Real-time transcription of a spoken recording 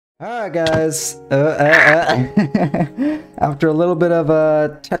Alright guys, after a little bit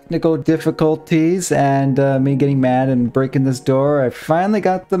of technical difficulties and me getting mad and breaking this door, I finally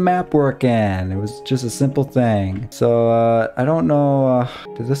got the map working. It was just a simple thing. So I don't know,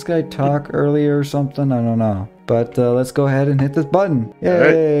 did this guy talk earlier or something? I don't know. But let's go ahead and hit this button. Yay!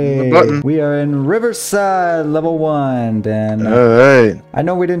 Alright, the button. We are in Riverside level 1 and Alright. I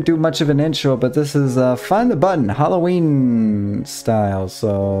know we didn't do much of an intro, but this is Find the Button, Halloween style,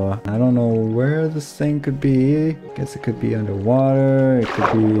 so I don't know where this thing could be. Guess it could be underwater, it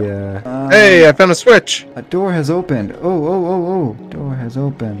could be, Hey, I found a switch! a door has opened. Oh, door has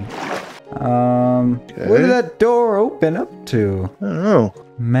opened. Where did that door open up to? I don't know.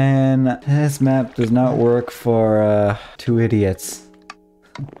 Man, this map does not work for, two idiots.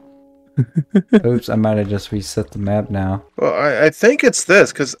 Oops, I might have just reset the map now. Well, I think it's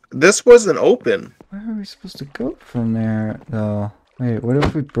this, because this wasn't open. Where are we supposed to go from there, though? Wait, what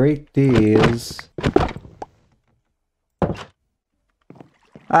if we break these?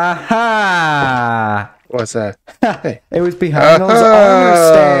 Aha! What's that? It was behind those armor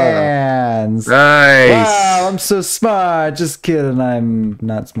stands! Nice! Wow, I'm so smart! Just kidding, I'm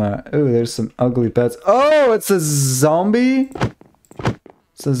not smart. Oh, there's some ugly pets. Oh, it's a zombie?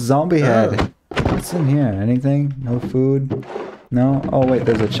 It's a zombie head. What's in here? Anything? No food? No? Oh wait,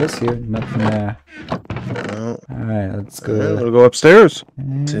 there's a chest here. Nothing there. No. Alright, let's Yeah, go. we'll go upstairs.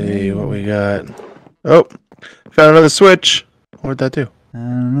 See what we got. Oh, found another switch. What'd that do? I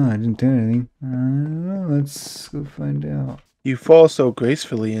don't know, I didn't do anything. I don't know, let's go find out. You fall so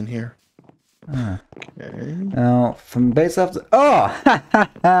gracefully in here. Ah. Okay. Now, from base off the— oh! Ha ha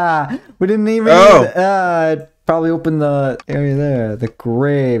ha! We didn't even it probably opened the area there. The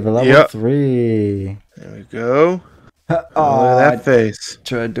grave, level 3. There we go. Oh, Oh, look at that face.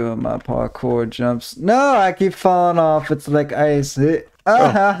 tried doing my parkour jumps. No, I keep falling off. It's like ice. Look Ha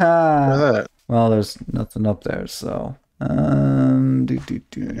at ha! that. Well, there's nothing up there, so. Do.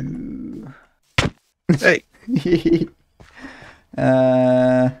 Hey.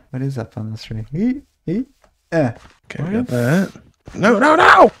 What is up on this tree? Okay, What got if- that.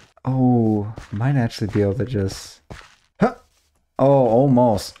 No! Oh, might actually be able to just. Huh. Oh,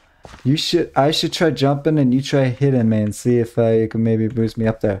 almost. I should try jumping and you try hitting me and see if you can maybe boost me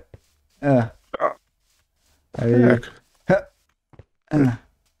up there. Are you? Heck.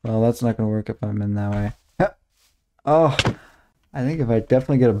 Well, that's not gonna work if I'm in that way. Oh, I think if I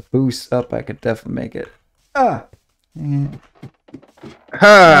definitely get a boost up, I could definitely make it. Dang it.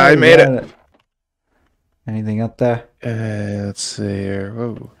 Ha! I made got it. Anything up there? Let's see here.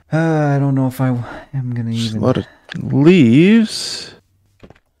 Whoa. I don't know if I am gonna Just a even. lot of leaves.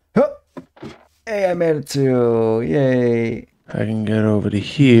 Huh. Hey, I made it too! Yay! I can get over to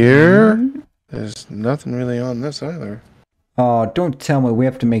here. Mm-hmm. There's nothing really on this either. Oh, don't tell me we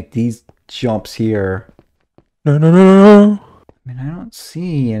have to make these jumps here. No. I mean, I don't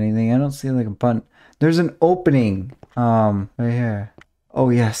see anything. I don't see like a button. There's an opening. Right here. Oh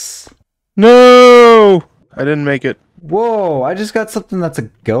yes. No! I didn't make it. Whoa! I just got something that's a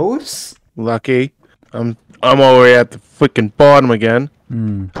ghost. Lucky. I'm all the way at the freaking bottom again.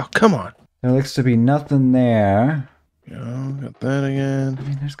 Hmm. Oh, come on. There looks to be nothing there. Got that again. I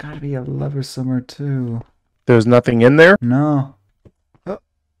mean, there's got to be a lever somewhere too. There's nothing in there? No. Oh.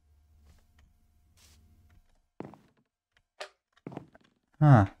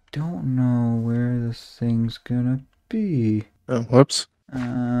 Huh. Don't know where this thing's gonna be. Oh, whoops.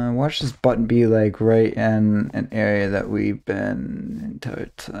 Watch this button be like right in an area that we've been the entire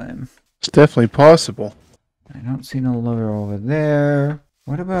time. It's definitely possible. I don't see no lever over there.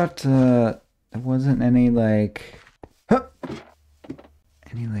 What about, there wasn't any like,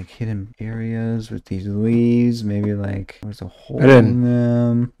 any like hidden areas with these leaves? Maybe like there's a hole in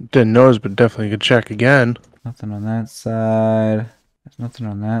them. Didn't notice, but definitely could check again. Nothing on that side. There's nothing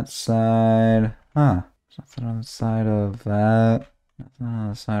on that side. Huh. There's nothing on the side of that. Nothing on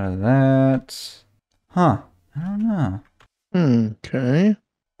the side of that. Huh. I don't know. Okay.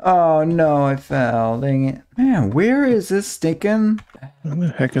 Oh no, I fell. Dang it. Man, where is this stinking? What the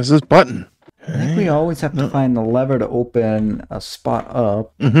heck is this button? I think we always have to find the lever to open a spot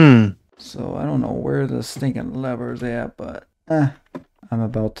up. Mm-hmm. So I don't know where the stinking lever's at, but I'm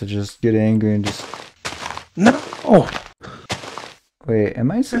about to just get angry and just. No! Oh, Wait, am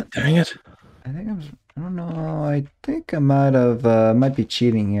I? dang it. I think I don't know. I think I might be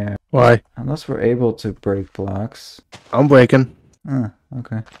cheating here. Why? Unless we're able to break blocks. I'm breaking.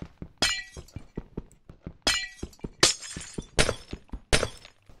 Okay.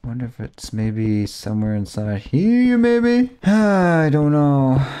 Wonder if it's maybe somewhere inside here, maybe? I don't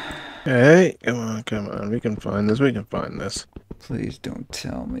know. Hey, come on. We can find this. Please don't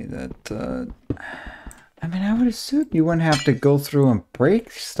tell me that, I mean, I would assume you wouldn't have to go through and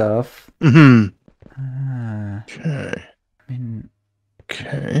break stuff. Mm-hmm. I Okay. mean,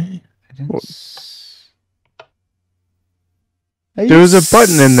 Okay. I didn't... There was a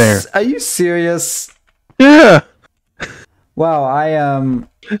button in there. Are you serious? Yeah. Wow, I am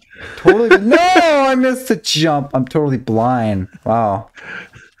totally... No, I missed the jump. I'm totally blind. Wow.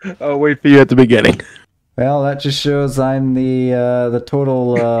 I'll wait for you at the beginning. Well, that just shows I'm the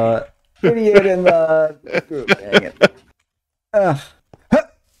total idiot in the group. Dang it. Ugh. Huh.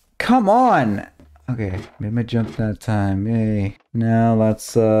 Come on. Okay, made my jump that time. Yay. Now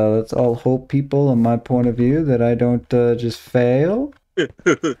let's all hope, people, in my point of view, that I don't just fail.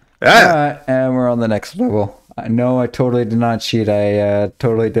 Alright, and we're on the next level. I know I totally did not cheat. I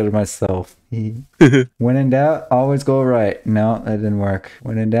totally did it myself. When in doubt, always go right. No, that didn't work.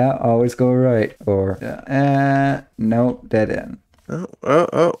 When in doubt, always go right. Or, nope, dead end.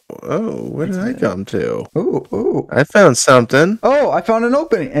 Oh, where did I come to? Ooh. I found something. Oh, I found an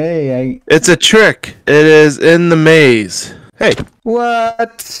opening. Hey, It's a trick. It is in the maze. Hey.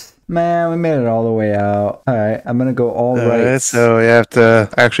 What? Man, we made it all the way out. Alright, I'm gonna go all right. So we have to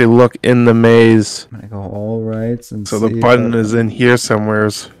actually look in the maze. I'm gonna go all rights and So the button is in here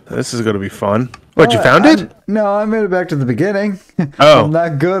somewheres. This is gonna be fun. What, you found it? No, I made it back to the beginning. Oh. I'm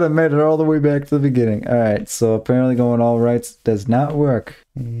not good. I made it all the way back to the beginning. Alright, so apparently going all rights does not work.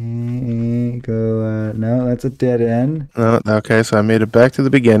 Go, no, that's a dead end. No, okay, so I made it back to the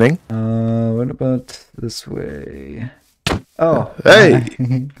beginning. What about this way? Oh, hey!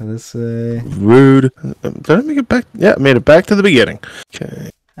 Go this way. Rude. Did I make it back? Yeah, I made it back to the beginning. Okay.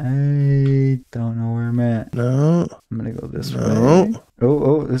 I don't know where I'm at. No. I'm gonna go this No. way.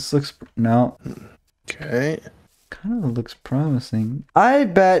 Oh, this looks... No. Okay. Kind of looks promising. I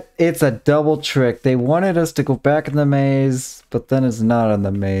bet it's a double trick. They wanted us to go back in the maze, but then it's not in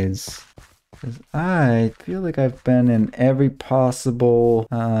the maze. 'Cause I feel like I've been in every possible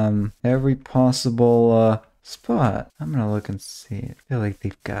spot. I'm gonna look and see. I feel like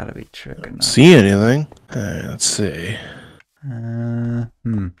they've gotta be tricking us. See anything? Alright, let's see. Going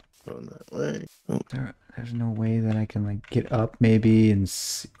that way. Oh. There's no way that I can like get up maybe and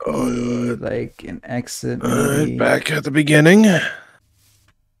see like an exit maybe. Alright, back at the beginning.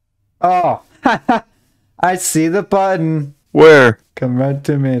 Oh, I see the button. Where? Come right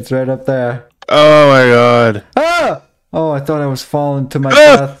to me. It's right up there. Oh my god. Ah! Oh, I thought I was falling to my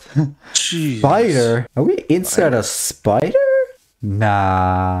death. Jeez. Spider? Are we inside a spider?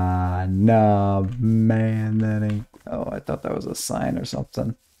 Nah, man, that ain't. Oh, I thought that was a sign or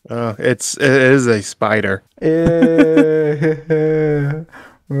something. Oh, it is a spider. We're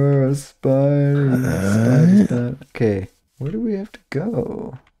a spider. Okay, where do we have to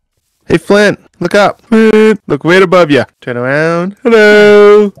go? Hey Flint, look up. Look right above you. Turn around.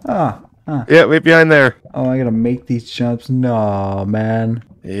 Hello. Yeah, right behind there. Oh, I gotta make these jumps. No, man.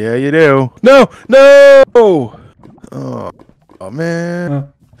 Yeah, you do. No. Oh, man.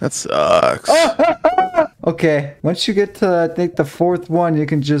 That sucks. Okay, once you get to, I think, the fourth one, you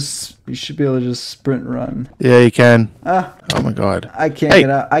should be able to just sprint run. Yeah, you can. Oh my god. I can't get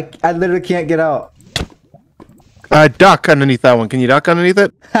out. I literally can't get out. Duck underneath that one. Can you duck underneath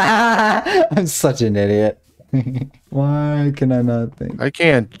it? I'm such an idiot. Why can I not think? I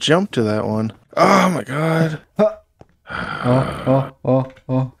can't jump to that one. Oh my god. Oh.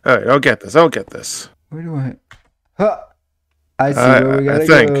 Alright, I'll get this. Where do I... I see where we gotta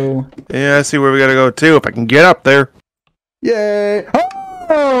go. Yeah, I see where we gotta go too, if I can get up there. Yay!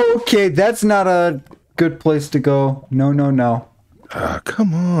 Oh, okay, that's not a good place to go. No.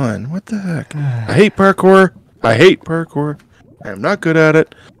 Come on. What the heck? I hate parkour. I'm not good at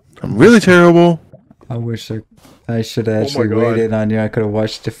it. I'm really terrible. I wish I should have actually waited on you. I could have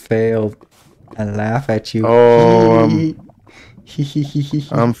watched you fail and laugh at you. Oh,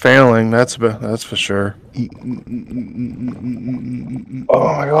 I'm failing. That's for sure.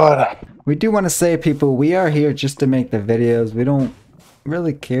 Oh my god. We do want to say, people, we are here just to make the videos. We don't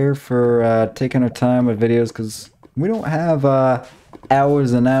really care for taking our time with videos because we don't have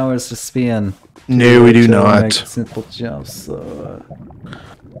hours and hours to spend. No, we do not. Make simple jumps. So,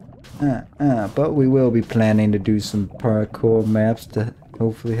 but we will be planning to do some parkour maps to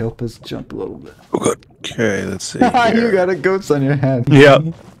hopefully help us jump a little bit. Okay, let's see. You got a ghost on your head.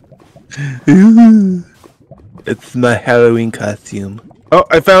 Yep. It's my Halloween costume. Oh,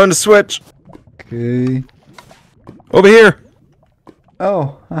 I found a switch. Okay. Over here.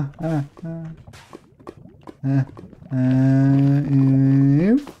 Oh.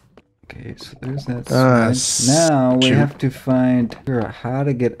 Okay, so there's that switch. Now we have to figure out how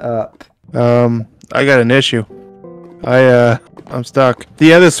to get up. I got an issue. I I'm stuck.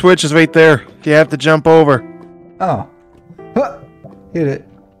 The other switch is right there. You have to jump over. Oh. Huh. Hit it.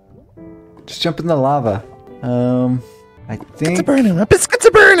 Just jump in the lava. I think... It's burning. My biscuits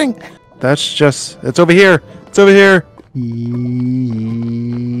are burning. That's just... It's over here. It's over here.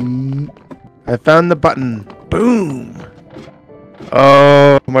 I found the button. Boom.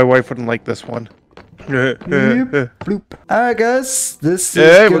 Oh, my wife wouldn't like this one. Bloop. Alright guys, this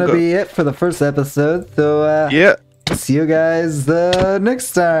is gonna be it for the first episode. So yeah. See you guys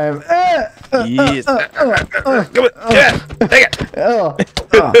next time. Yes. Come on. Yeah. Take it.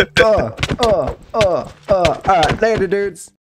 Alright, later dudes.